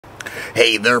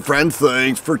Hey there friends,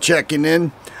 thanks for checking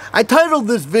in. I titled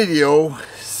this video,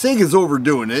 SIG is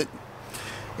overdoing it.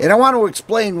 And I want to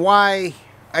explain why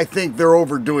I think they're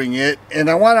overdoing it. And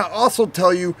I want to also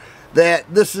tell you that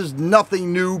this is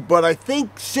nothing new, but I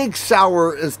think Sig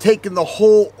Sauer is taking the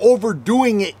whole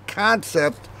overdoing it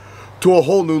concept to a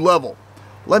whole new level.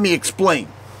 Let me explain.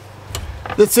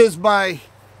 This is my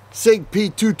SIG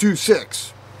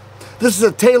P226. This is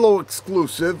a Talo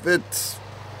exclusive. It's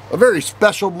a very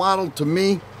special model to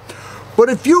me. But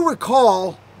if you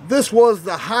recall, this was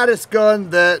the hottest gun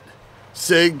that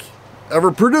SIG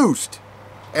ever produced.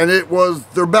 And it was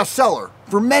their best seller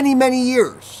for many, many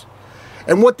years.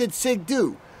 And what did SIG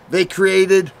do? They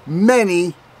created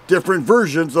many different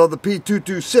versions of the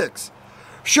P226.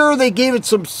 Sure, they gave it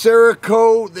some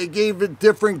Cerakote, they gave it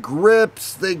different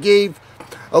grips, they gave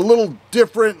a little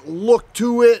different look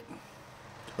to it,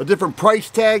 a different price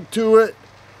tag to it,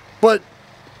 but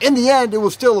in the end, it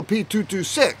was still a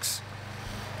P226.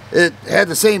 It had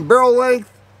the same barrel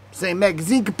length, same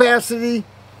magazine capacity.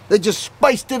 They just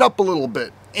spiced it up a little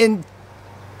bit. And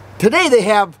today they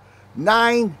have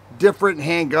 9 different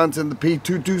handguns in the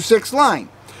P226 line.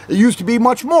 It used to be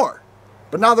much more,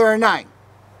 but now there are 9.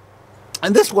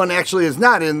 And this one actually is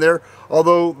not in there,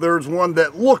 although there's one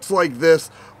that looks like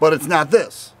this, but it's not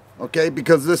this, okay?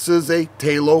 Because this is a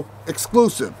Talo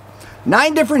exclusive.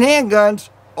 9 different handguns,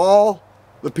 all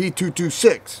the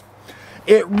P226.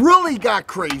 It really got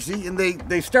crazy, and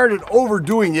they started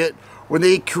overdoing it when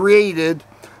they created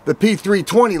the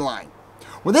P320 line.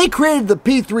 When they created the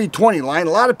P320 line, a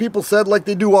lot of people said, like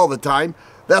they do all the time,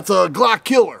 that's a Glock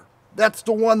killer. That's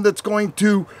the one that's going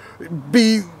to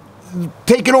be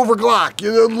taking over Glock.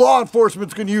 Law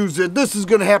enforcement's going to use it. This is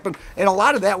going to happen. And a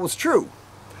lot of that was true.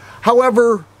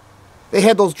 However, they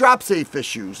had those drop safe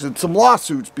issues and some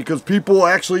lawsuits because people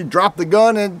actually dropped the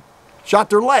gun and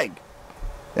shot their leg.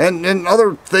 And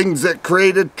other things that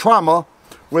created trauma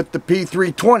with the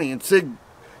P320. And SIG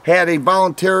had a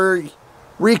voluntary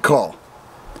recall.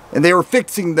 And they were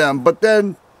fixing them. But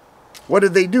then, what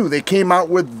did they do? They came out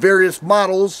with various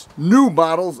models, new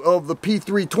models of the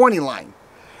P320 line.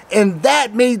 And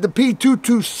that made the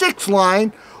P226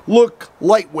 line look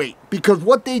lightweight. Because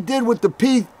what they did with the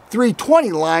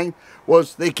P320 line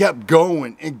was they kept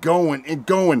going and going and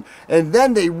going. And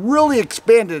then they really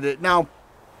expanded it. Now,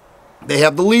 they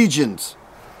have the Legions.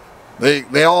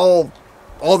 They all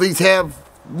these have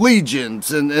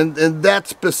Legions and that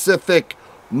specific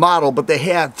model. But they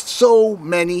have so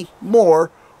many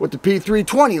more with the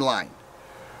P320 line.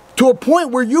 To a point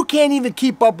where you can't even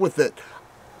keep up with it.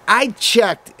 I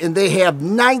checked and they have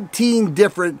 19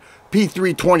 different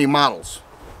P320 models.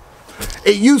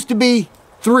 It used to be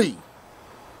 3.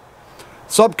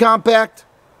 Subcompact,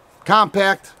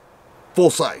 compact, full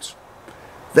size.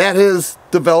 That has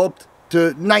developed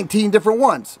to 19 different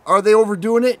ones. Are they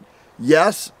overdoing it?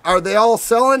 Yes. Are they all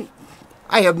selling?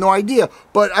 I have no idea.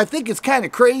 But I think it's kind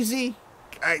of crazy.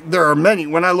 There are many.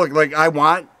 When I look, like, I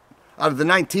want, out of the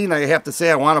 19, I have to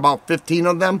say I want about 15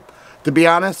 of them, to be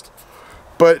honest.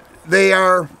 But they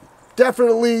are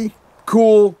definitely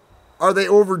cool. Are they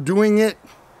overdoing it?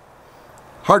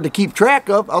 Hard to keep track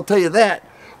of, I'll tell you that.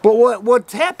 But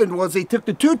what's happened was they took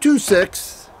the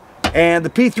 226 and the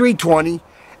P320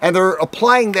 and they're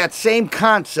applying that same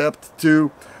concept to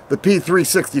the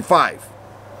P365.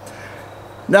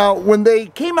 Now, when they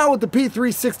came out with the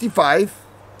P365,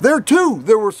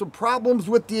 there were some problems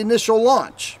with the initial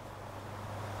launch.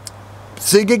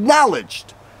 SIG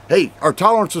acknowledged, hey, our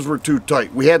tolerances were too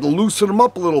tight. We had to loosen them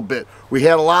up a little bit. We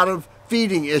had a lot of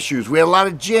feeding issues. We had a lot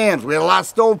of jams. We had a lot of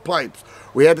stovepipes.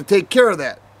 We had to take care of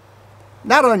that.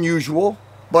 Not unusual,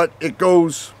 but it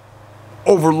goes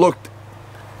overlooked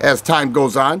as time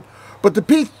goes on. But the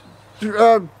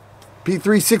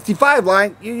P365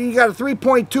 line, you got a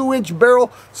 3.2-inch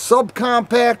barrel,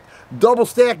 subcompact, double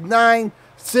stack 9.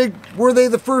 SIG, were they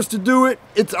the first to do it?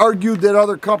 It's argued that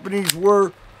other companies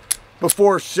were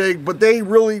before SIG, but they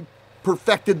really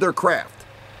perfected their craft.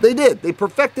 They did. They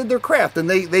perfected their craft, and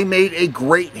they made a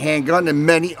great handgun, and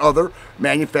many other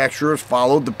manufacturers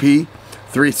followed the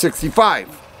P365.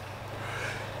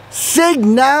 SIG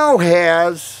now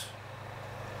has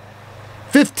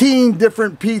 15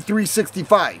 different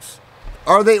P365s.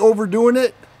 Are they overdoing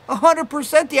it?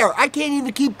 100% they are. I can't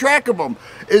even keep track of them.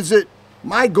 Is it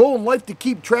my goal in life to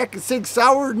keep track of Sig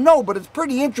Sauer? No, but it's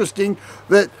pretty interesting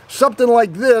that something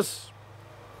like this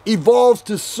evolves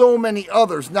to so many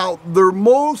others. Now, their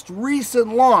most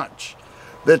recent launch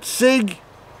that SIG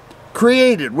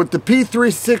created with the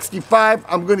P365,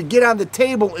 I'm going to get on the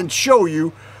table and show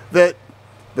you that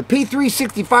the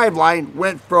P365 line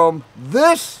went from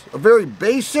this, a very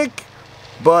basic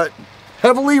but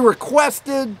heavily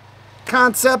requested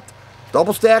concept,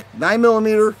 double stack,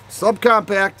 9mm,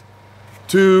 subcompact,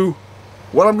 to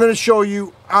what I'm going to show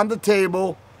you on the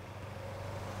table.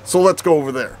 So let's go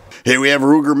over there. Here we have a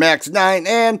Ruger Max 9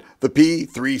 and the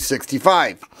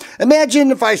P365. Imagine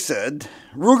if I said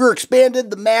Ruger expanded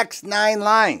the Max 9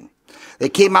 line. They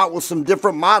came out with some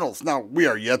different models. Now, we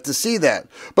are yet to see that.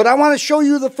 But I want to show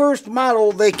you the first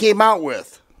model they came out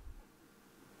with.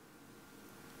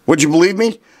 Would you believe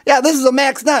me? Yeah, this is a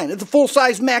Max 9. It's a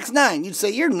full-size Max 9. You'd say,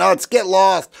 you're nuts, get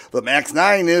lost. The Max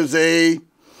 9 is a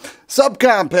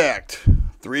subcompact,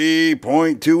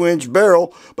 3.2-inch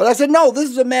barrel. But I said, no, this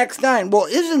is a Max 9. Well,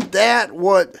 isn't that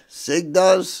what SIG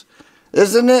does?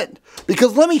 Isn't it?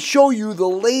 Because let me show you the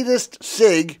latest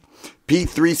SIG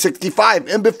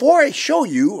P365. And before I show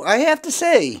you, I have to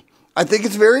say, I think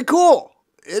it's very cool.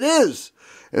 It is.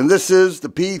 And this is the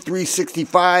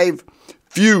P365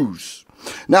 Fuse.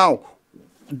 Now,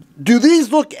 do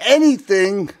these look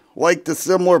anything like the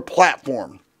similar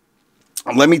platform?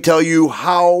 Let me tell you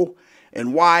how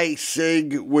and why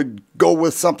SIG would go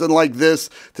with something like this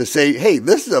to say, hey,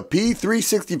 this is a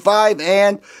P365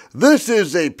 and this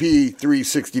is a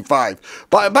P365.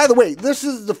 By the way, this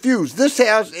is the Fuse. This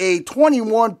has a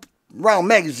 21 round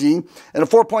magazine and a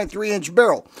 4.3-inch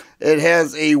barrel. It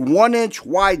has a 1-inch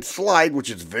wide slide, which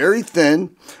is very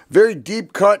thin, very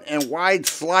deep cut and wide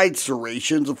slide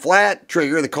serrations, a flat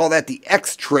trigger, they call that the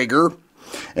X trigger,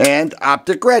 and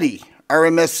optic ready,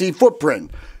 RMSC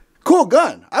footprint. Cool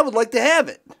gun. I would like to have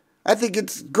it. I think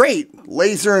it's great.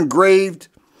 Laser engraved,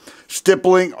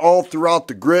 stippling all throughout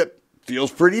the grip.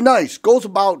 Feels pretty nice. Goes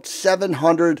about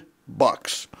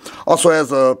 $700. Also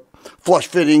has a flush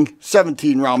fitting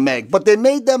 17-round mag. But they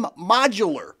made them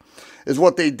modular is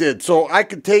what they did. So I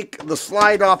could take the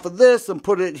slide off of this and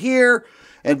put it here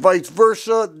and vice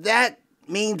versa. That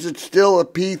means it's still a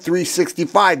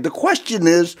P365. The question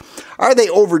is, are they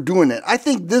overdoing it? I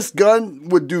think this gun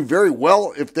would do very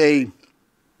well if they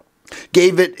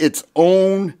gave it its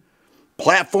own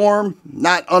platform,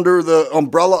 not under the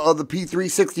umbrella of the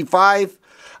P365.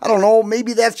 I don't know,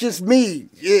 maybe that's just me.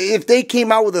 If they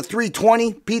came out with a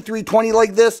 320, P320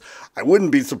 like this, I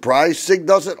wouldn't be surprised. SIG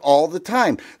does it all the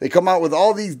time. They come out with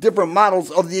all these different models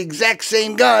of the exact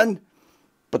same gun,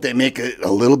 but they make it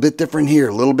a little bit different here,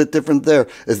 a little bit different there.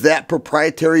 Is that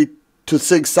proprietary to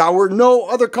Sig Sauer? No,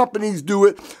 other companies do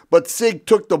it, but SIG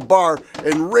took the bar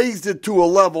and raised it to a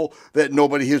level that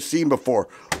nobody has seen before.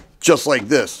 Just like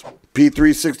this.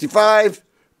 P365,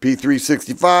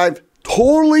 P365,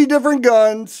 totally different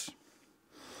guns.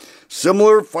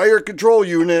 Similar fire control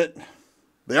unit.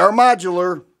 They are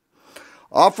modular.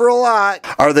 Offer a lot.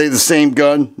 Are they the same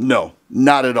gun? No,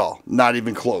 not at all. Not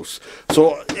even close.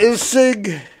 So is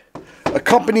SIG a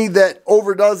company that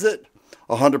overdoes it?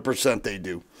 100% they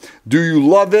do. Do you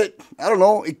love it? I don't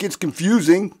know. It gets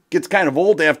confusing. Gets kind of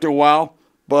old after a while.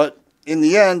 But in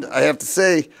the end, I have to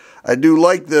say, I do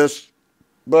like this.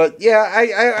 But yeah,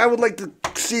 I would like to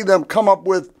see them come up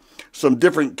with some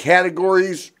different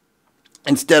categories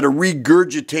instead of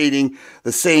regurgitating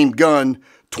the same gun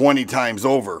 20 times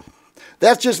over.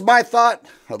 That's just my thought.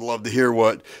 I'd love to hear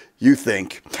what you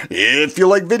think. If you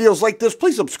like videos like this,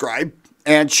 please subscribe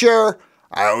and share.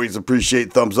 I always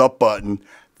appreciate thumbs up button.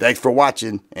 Thanks for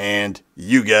watching, and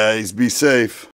you guys be safe.